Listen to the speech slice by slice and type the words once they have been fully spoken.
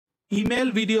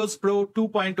Email Videos Pro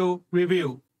 2.0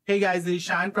 review. Hey guys, this is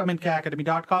Shan from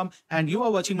nkacademy.com and you are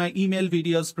watching my Email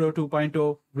Videos Pro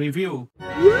 2.0 review.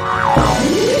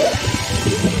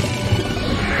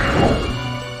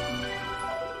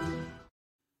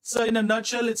 So in a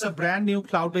nutshell, it's a brand new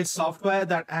cloud-based software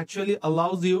that actually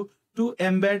allows you to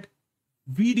embed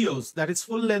videos, that is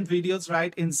full-length videos,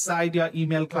 right inside your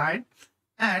email client.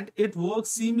 And it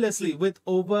works seamlessly with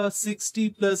over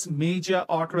 60 plus major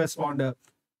autoresponder.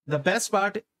 The best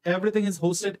part, everything is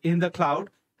hosted in the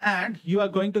cloud and you are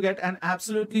going to get an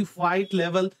absolutely white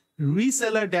level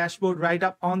reseller dashboard right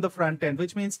up on the front end,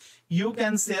 which means you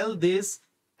can sell this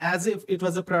as if it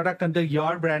was a product under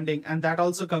your branding. And that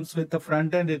also comes with the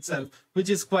front end itself, which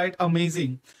is quite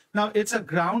amazing. Now, it's a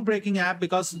groundbreaking app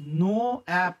because no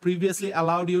app previously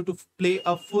allowed you to play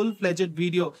a full-fledged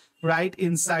video right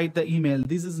inside the email.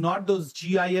 This is not those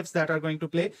GIFs that are going to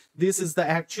play. This is the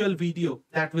actual video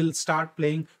that will start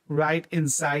playing right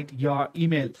inside your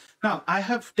email. Now, I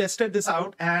have tested this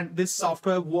out and this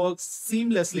software works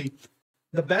seamlessly.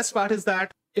 The best part is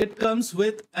that it comes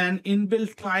with an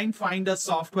inbuilt client finder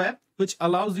software, which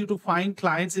allows you to find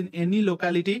clients in any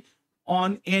locality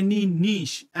on any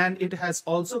niche, and it has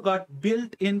also got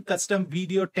built-in custom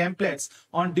video templates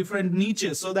on different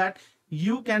niches so that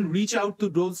you can reach out to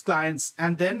those clients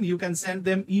and then you can send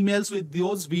them emails with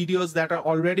those videos that are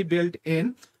already built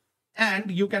in,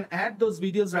 and you can add those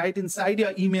videos right inside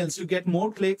your emails to get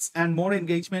more clicks and more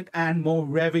engagement and more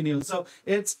revenue. So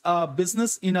it's a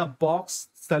business in a box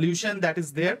solution that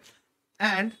is there,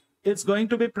 and it's going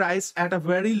to be priced at a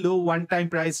very low one-time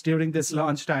price during this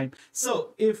launch time.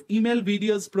 So if Email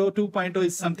Videos Pro 2.0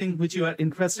 is something which you are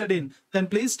interested in, then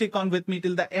please stick on with me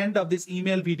till the end of this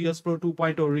Email Videos Pro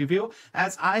 2.0 review,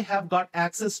 as I have got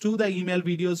access to the Email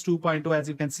Videos 2.0, as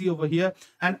you can see over here,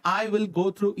 and I will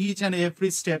go through each and every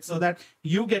step so that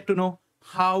you get to know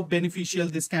how beneficial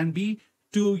this can be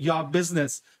to your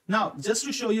business. Now, just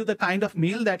to show you the kind of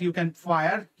mail that you can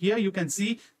fire, here you can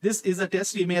see this is a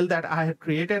test email that I have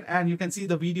created and you can see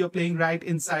the video playing right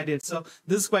inside it. So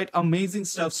this is quite amazing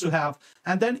stuff to have.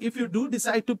 And then if you do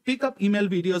decide to pick up Email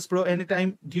Videos Pro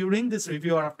anytime during this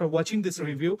review or after watching this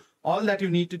review, all that you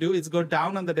need to do is go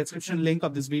down on the description link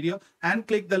of this video and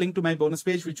click the link to my bonus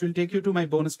page, which will take you to my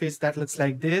bonus page that looks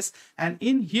like this. And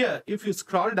in here, if you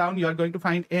scroll down, you are going to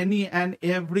find any and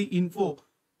every info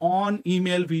on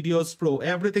Email Videos Pro.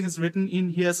 Everything is written in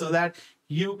here so that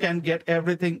you can get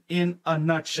everything in a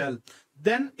nutshell.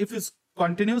 Then if you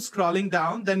continue scrolling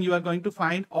down, then you are going to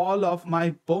find all of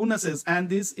my bonuses. And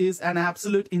this is an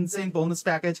absolute insane bonus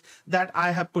package that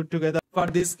I have put together for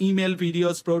this Email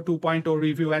Videos Pro 2.0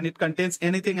 review. And it contains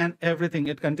anything and everything.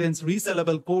 It contains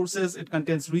resellable courses. It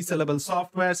contains resellable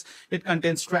softwares. It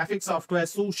contains traffic software,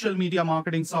 social media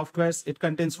marketing softwares. It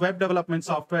contains web development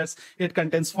softwares. It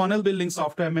contains funnel building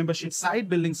software, membership site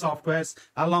building softwares,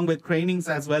 along with trainings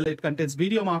as well. It contains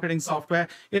video marketing software.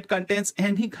 It contains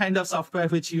any kind of software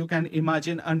which you can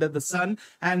imagine under the sun.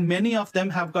 And many of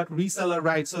them have got reseller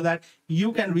rights so that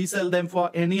you can resell them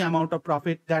for any amount of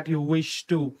profit that you wish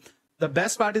to. The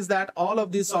best part is that all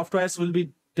of these softwares will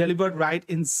be delivered right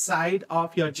inside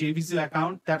of your JVZoo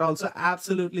account. That also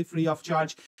absolutely free of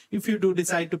charge if you do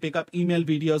decide to pick up Email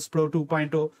Videos Pro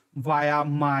 2.0 via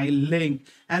my link.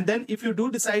 And then if you do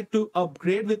decide to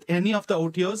upgrade with any of the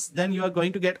OTOs, then you are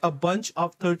going to get a bunch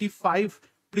of 35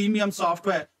 premium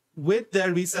software with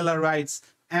their reseller rights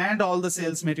and all the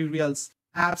sales materials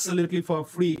absolutely for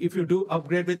free if you do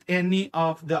upgrade with any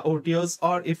of the OTOs,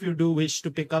 or if you do wish to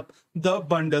pick up the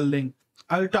bundle link.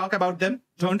 I'll talk about them.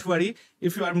 Don't worry.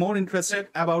 If you are more interested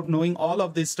about knowing all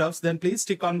of these stuffs, then please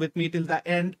stick on with me till the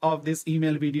end of this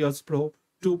Email Videos Pro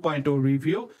 2.0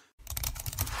 review.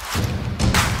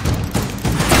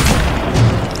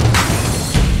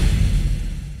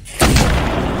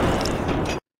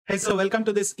 Hey, so welcome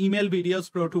to this Email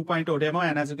Videos Pro 2.0 demo,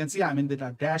 and as you can see, I'm in the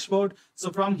dashboard. So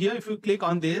from here, if you click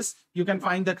on this, you can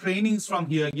find the trainings from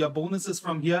here, your bonuses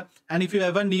from here, and if you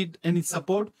ever need any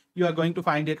support, you are going to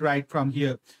find it right from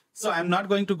here. So I'm not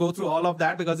going to go through all of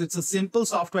that because it's a simple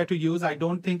software to use. I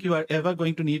don't think you are ever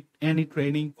going to need any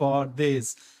training for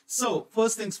this. So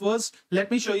first things first,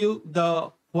 let me show you the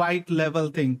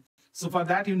WhiteLabel thing. So for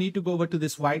that, you need to go over to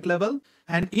this WhiteLabel,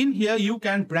 and in here you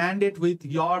can brand it with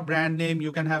your brand name.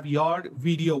 You can have your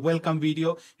video, welcome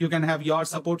video. You can have your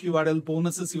support URL,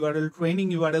 bonuses URL,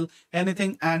 training URL,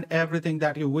 anything and everything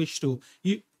that you wish to.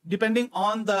 Depending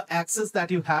on the access that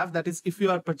you have, that is if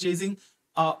you are purchasing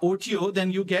OTO,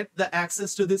 then you get the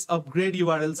access to this upgrade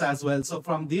URLs as well. So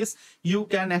from this, you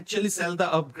can actually sell the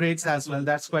upgrades as well.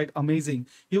 That's quite amazing.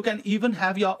 You can even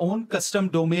have your own custom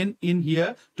domain in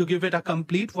here to give it a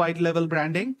complete white label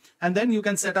branding. And then you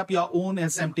can set up your own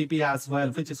SMTP as well,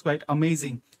 which is quite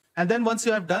amazing. And then once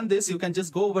you have done this, you can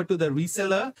just go over to the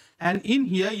reseller, and in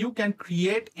here you can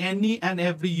create any and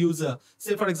every user.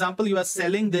 Say, for example, you are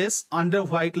selling this under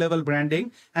white label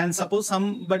branding, and suppose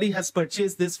somebody has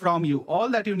purchased this from you. All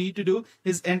that you need to do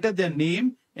is enter their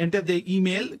name, enter their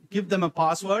email, give them a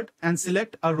password, and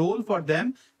select a role for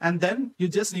them. And then you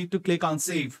just need to click on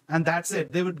save, and that's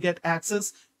it. They would get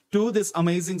access to this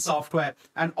amazing software,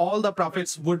 and all the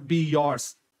profits would be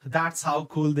yours. That's how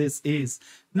cool this is.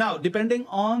 Now, depending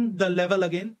on the level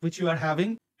again, which you are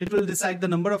having, it will decide the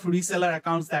number of reseller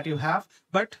accounts that you have.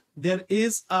 But there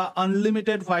is an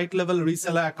unlimited white label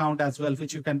reseller account as well,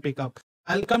 which you can pick up.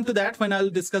 I'll come to that when I'll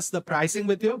discuss the pricing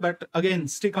with you. But again,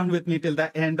 stick on with me till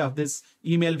the end of this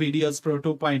Email Videos Pro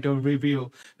 2.0 review.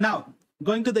 Now,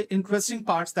 going to the interesting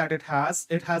parts that it has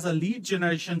a lead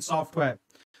generation software.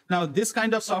 Now, this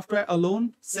kind of software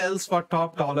alone sells for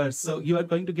top dollars. So you are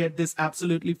going to get this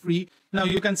absolutely free. Now,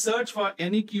 you can search for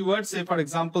any keyword, say, for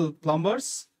example,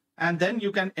 plumbers, and then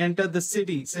you can enter the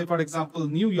city, say, for example,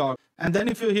 New York. And then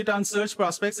if you hit on search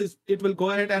prospects, it will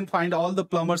go ahead and find all the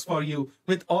plumbers for you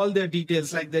with all their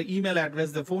details, like their email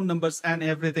address, their phone numbers, and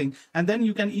everything. And then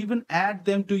you can even add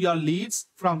them to your leads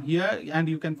from here, and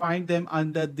you can find them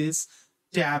under this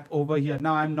tab over here.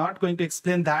 Now, I'm not going to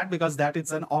explain that because that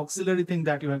is an auxiliary thing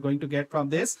that you are going to get from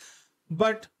this.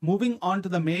 But moving on to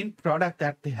the main product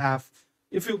that they have,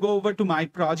 if you go over to my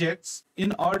projects,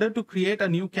 in order to create a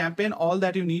new campaign, all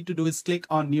that you need to do is click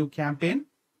on new campaign.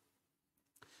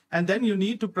 And then you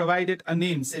need to provide it a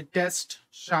name, say test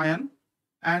Cheyenne,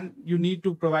 and you need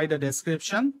to provide a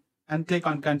description and click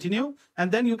on continue.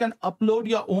 And then you can upload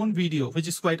your own video, which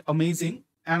is quite amazing.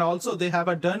 And also they have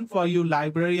a done for you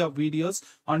library of videos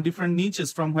on different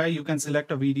niches from where you can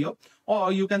select a video,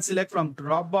 or you can select from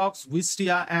Dropbox,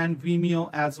 Wistia, and Vimeo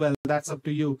as well. That's up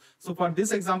to you. So for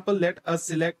this example, let us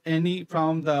select any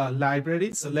from the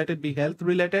library. So let it be health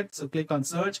related. So click on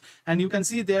search, and you can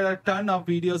see there are a ton of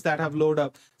videos that have loaded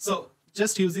up. So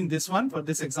just using this one for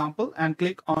this example and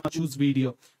click on choose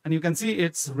video, and you can see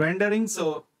it's rendering,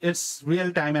 so it's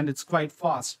real time and it's quite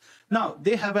fast. Now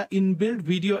they have an inbuilt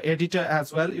video editor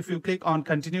as well. If you click on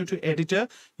continue to editor,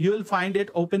 you will find it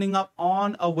opening up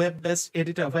on a web-based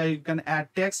editor where you can add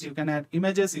text, you can add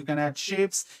images, you can add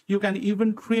shapes, you can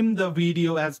even trim the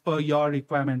video as per your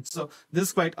requirements. So this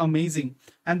is quite amazing.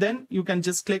 And then you can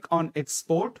just click on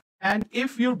export. And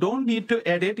if you don't need to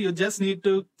edit, you just need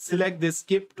to select this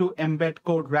skip to embed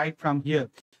code right from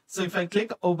here. So if I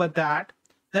click over that,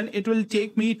 then it will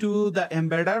take me to the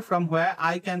embedder from where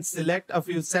I can select a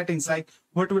few settings, like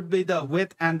what would be the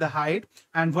width and the height,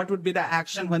 and what would be the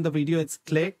action when the video is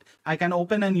clicked. I can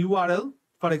open an URL.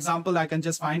 For example, I can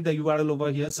just find the URL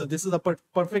over here. So this is a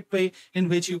perfect way in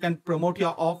which you can promote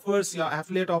your offers, your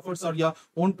affiliate offers, or your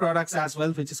own products as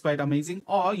well, which is quite amazing.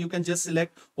 Or you can just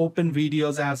select open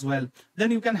videos as well.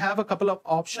 Then you can have a couple of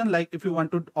options, like if you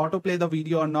want to autoplay the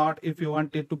video or not, if you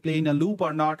want it to play in a loop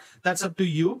or not, that's up to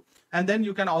you. And then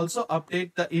you can also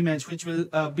update the image, which will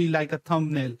be like a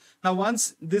thumbnail. Now,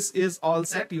 once this is all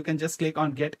set, you can just click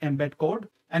on get embed code.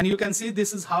 And you can see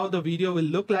this is how the video will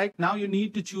look like. Now you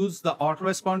need to choose the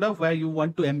autoresponder where you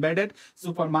want to embed it.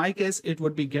 So for my case, it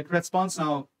would be get response.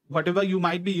 Now, whatever you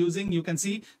might be using, you can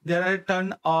see there are a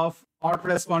ton of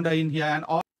autoresponder in here,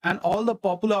 and all the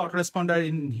popular autoresponder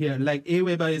in here, like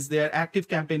Aweber is there,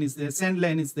 ActiveCampaign is there,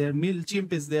 SendLane is there,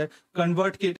 MailChimp is there,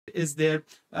 ConvertKit is there,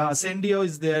 Sendio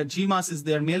is there, Gmail is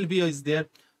there, Mailvio is there.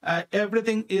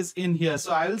 Everything is in here.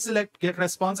 So I will select get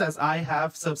response as I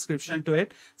have subscription to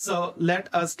it. So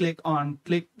let us click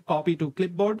copy to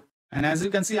clipboard. And as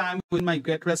you can see, I'm with my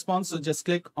get response. So just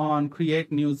click on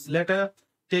create newsletter,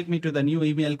 take me to the new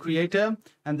email creator,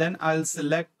 and then I'll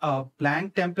select a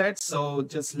blank template. So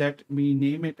just let me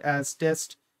name it as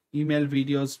test email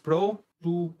videos pro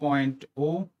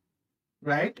 2.0,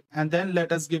 right? And then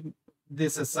let us give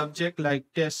this a subject like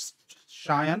test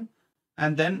Cheyenne.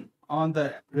 And then on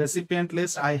the recipient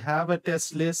list, I have a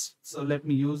test list. So let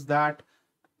me use that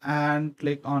and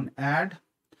click on add.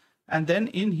 And then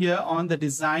in here on the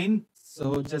design,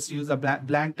 so just use a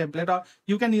blank template, or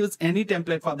you can use any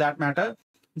template for that matter.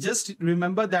 Just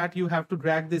remember that you have to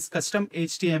drag this custom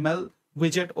HTML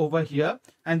widget over here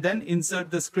and then insert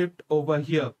the script over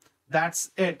here.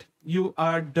 That's it. You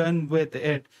are done with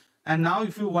it. And now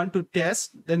if you want to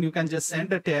test, then you can just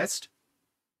send a test.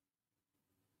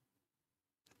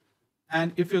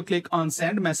 And if you click on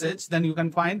send message, then you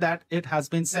can find that it has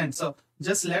been sent. So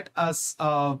just let us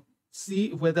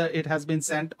see whether it has been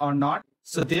sent or not.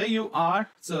 So there you are.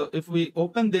 So if we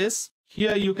open this,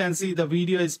 here you can see the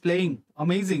video is playing.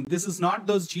 Amazing. This is not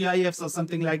those GIFs or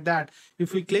something like that.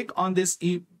 If we click on this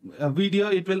video,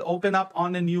 it will open up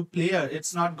on a new player.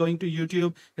 It's not going to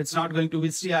YouTube. It's not going to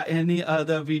Wistia, any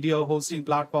other video hosting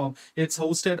platform. It's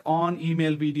hosted on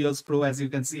Email Videos Pro, as you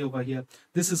can see over here.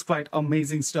 This is quite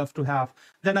amazing stuff to have.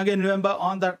 Then again, remember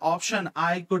on that option,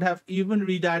 I could have even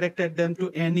redirected them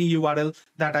to any URL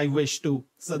that I wish to.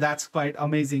 So that's quite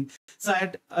amazing. So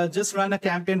I'd just run a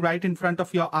campaign right in front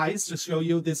of your eyes to show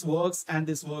you this works, and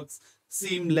this works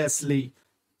seamlessly.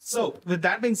 So with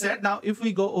that being said, now if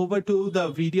we go over to the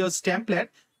videos template,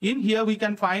 in here we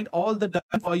can find all the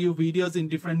done for you videos in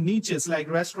different niches like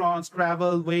restaurants,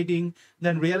 travel, wedding,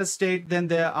 then real estate, then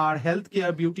there are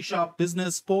healthcare, beauty shop,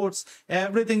 business, sports,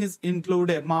 everything is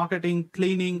included, marketing,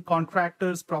 cleaning,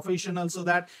 contractors, professionals, so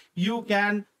that you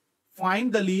can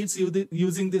find the leads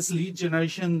using this lead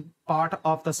generation part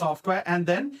of the software, and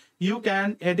then you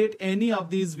can edit any of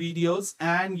these videos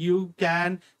and you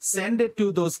can send it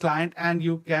to those clients, and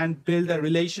you can build a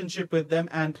relationship with them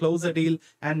and close a deal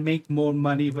and make more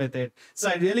money with it. So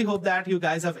I really hope that you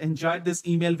guys have enjoyed this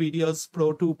Email Videos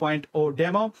Pro 2.0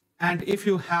 demo. And if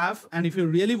you have, and if you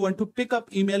really want to pick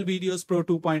up Email Videos Pro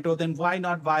 2.0, then why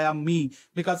not via me?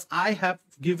 Because I have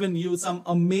given you some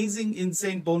amazing,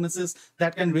 insane bonuses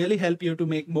that can really help you to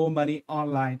make more money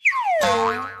online.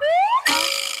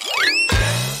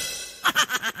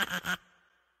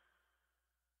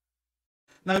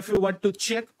 Now, if you want to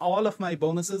check all of my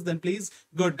bonuses, then please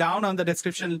go down on the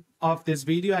description of this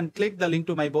video and click the link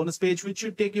to my bonus page, which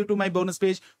should take you to my bonus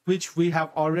page, which we have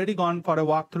already gone for a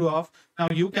walkthrough of. Now,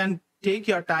 you can take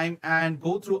your time and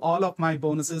go through all of my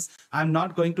bonuses. I'm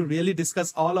not going to really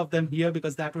discuss all of them here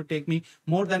because that would take me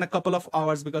more than a couple of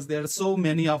hours because there are so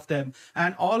many of them.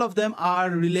 And all of them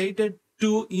are related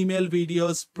to Email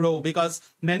Videos Pro because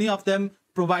many of them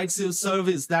provides you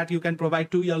service that you can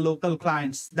provide to your local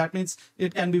clients. That means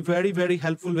it can be very, very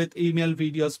helpful with Email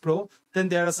Videos Pro. Then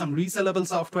there are some resellable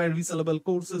software, resellable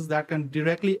courses that can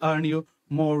directly earn you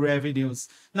more revenues.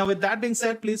 Now, with that being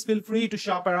said, please feel free to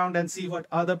shop around and see what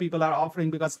other people are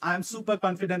offering, because I'm super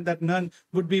confident that none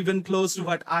would be even close to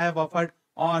what I have offered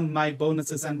on my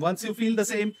bonuses. And once you feel the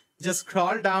same, just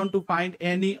scroll down to find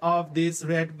any of these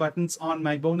red buttons on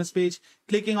my bonus page,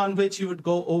 clicking on which you would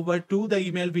go over to the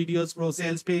Email Videos Pro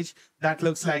sales page that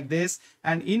looks like this.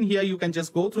 And in here, you can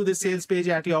just go through the sales page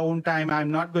at your own time. I'm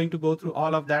not going to go through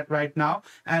all of that right now.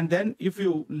 And then if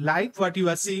you like what you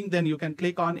are seeing, then you can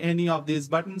click on any of these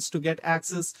buttons to get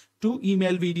access to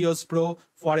Email Videos Pro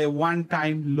for a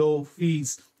one-time low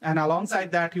fees. And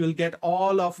alongside that, you will get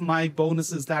all of my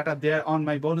bonuses that are there on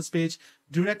my bonus page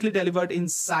directly delivered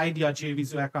inside your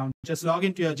JVZoo account. Just log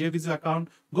into your JVZoo account,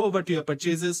 go over to your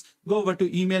purchases, go over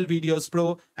to Email Videos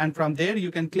Pro, and from there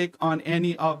you can click on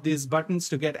any of these buttons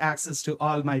to get access to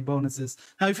all my bonuses.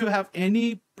 Now, if you have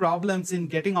any problems in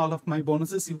getting all of my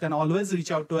bonuses, you can always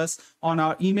reach out to us on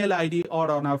our email ID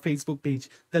or on our Facebook page.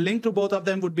 The link to both of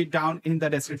them would be down in the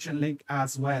description link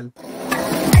as well.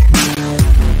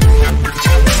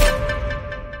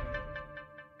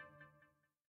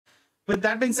 With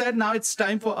that being said, now it's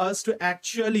time for us to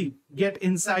actually get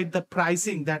inside the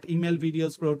pricing that Email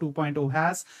Videos Pro 2.0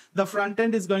 has. The front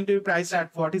end is going to be priced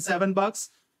at $47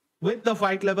 with the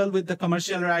white label, with the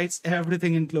commercial rights,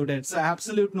 everything included. So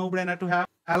absolute no-brainer to have.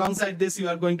 Alongside this, you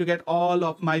are going to get all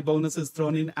of my bonuses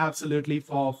thrown in absolutely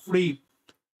for free.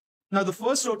 Now, the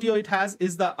first OTO it has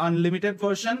is the unlimited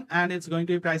version, and it's going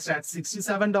to be priced at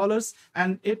 $67.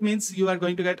 And it means you are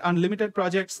going to get unlimited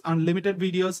projects, unlimited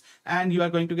videos, and you are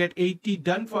going to get 80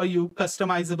 done for you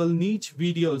customizable niche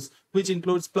videos, which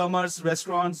includes plumbers,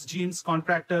 restaurants, gyms,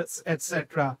 contractors,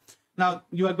 etc. Now,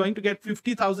 you are going to get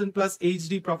 50,000 plus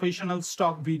HD professional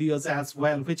stock videos as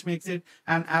well, which makes it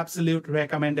an absolute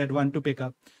recommended one to pick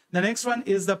up. The next one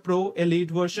is the Pro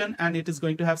Elite version, and it is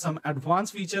going to have some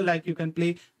advanced feature like you can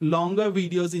play longer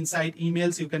videos inside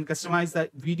emails. You can customize the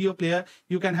video player.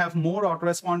 You can have more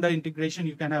autoresponder integration.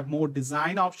 You can have more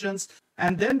design options.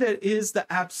 And then there is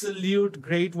the absolute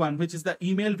great one, which is the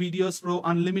Email Videos Pro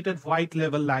Unlimited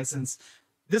WhiteLabel license.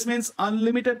 This means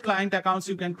unlimited client accounts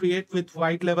you can create with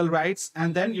WhiteLabel rights,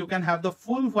 and then you can have the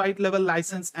full WhiteLabel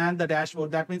license and the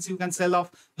dashboard. That means you can sell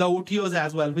off the OTOs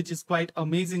as well, which is quite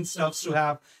amazing stuff to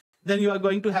have. Then you are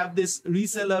going to have this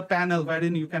Reseller Panel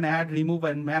wherein you can add, remove,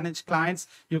 and manage clients.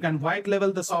 You can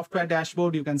WhiteLabel the software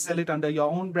dashboard. You can sell it under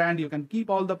your own brand. You can keep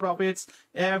all the profits.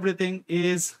 Everything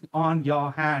is on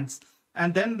your hands.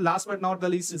 And then last but not the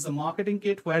least is the marketing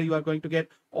kit, where you are going to get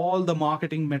all the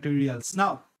marketing materials.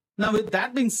 Now with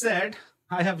that being said,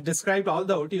 I have described all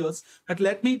the OTOs, but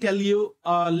let me tell you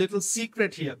a little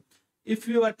secret here. If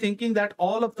you are thinking that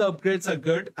all of the upgrades are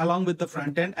good along with the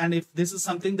front end, and if this is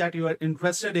something that you are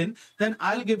interested in, then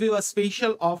I'll give you a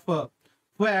special offer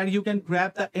where you can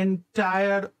grab the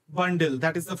entire bundle,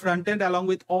 that is the front end along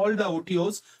with all the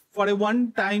OTOs, for a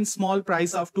one-time small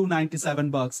price of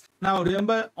 $297. Now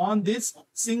remember, on this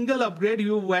single upgrade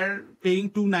you were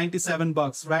paying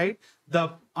 $297, right?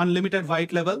 The unlimited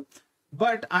white label.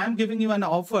 But I'm giving you an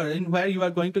offer in where you are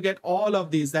going to get all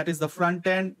of these. That is the front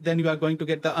end, then you are going to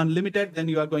get the unlimited, then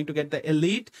you are going to get the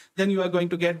elite, then you are going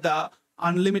to get the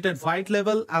unlimited white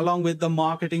label along with the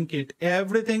marketing kit.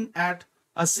 Everything at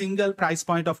a single price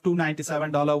point of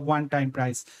 $297 one-time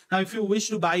price. Now, if you wish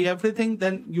to buy everything,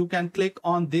 then you can click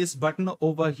on this button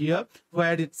over here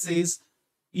where it says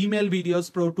Email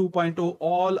Videos Pro 2.0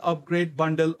 All Upgrade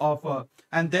Bundle Offer.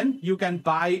 And then you can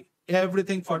buy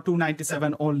everything for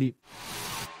 $297 only.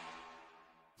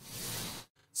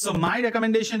 So my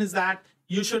recommendation is that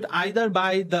you should either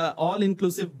buy the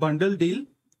all-inclusive bundle deal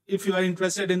if you are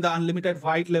interested in the unlimited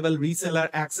white label reseller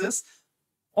access,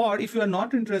 or if you are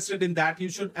not interested in that, you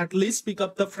should at least pick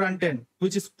up the front end,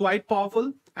 which is quite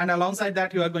powerful. And alongside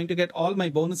that, you are going to get all my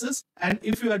bonuses. And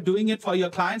if you are doing it for your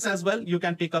clients as well, you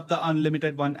can pick up the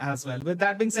unlimited one as well. With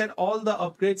that being said, all the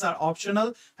upgrades are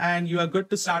optional and you are good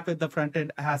to start with the front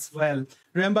end as well.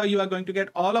 Remember, you are going to get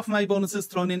all of my bonuses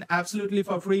thrown in absolutely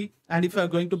for free. And if you are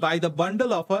going to buy the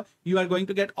bundle offer, you are going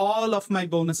to get all of my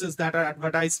bonuses that are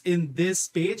advertised in this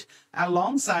page.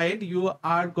 Alongside, you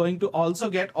are going to also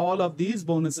get all of these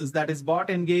bonuses. That is Bot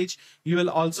Engage. You will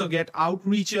also get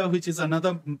Outreacher, which is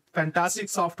another fantastic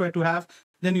software to have.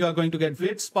 Then you are going to get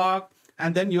VidSpark,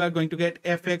 and then you are going to get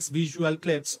FX visual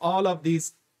clips. All of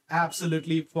these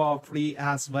absolutely for free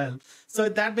as well. So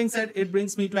with that being said, it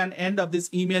brings me to an end of this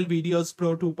Email Videos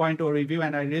Pro 2.0 review,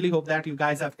 and I really hope that you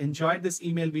guys have enjoyed this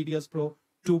Email Videos Pro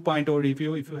 2.0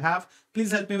 review. If you have,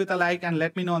 please help me with a like and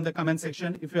let me know in the comment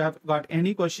section if you have got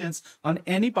any questions on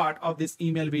any part of this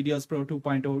Email Videos Pro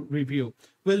 2.0 review.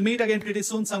 We'll meet again pretty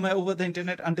soon somewhere over the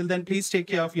internet. Until then, please take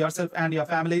care of yourself and your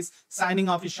families. Signing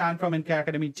off is Shan from NK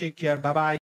Academy. Take care. Bye-bye.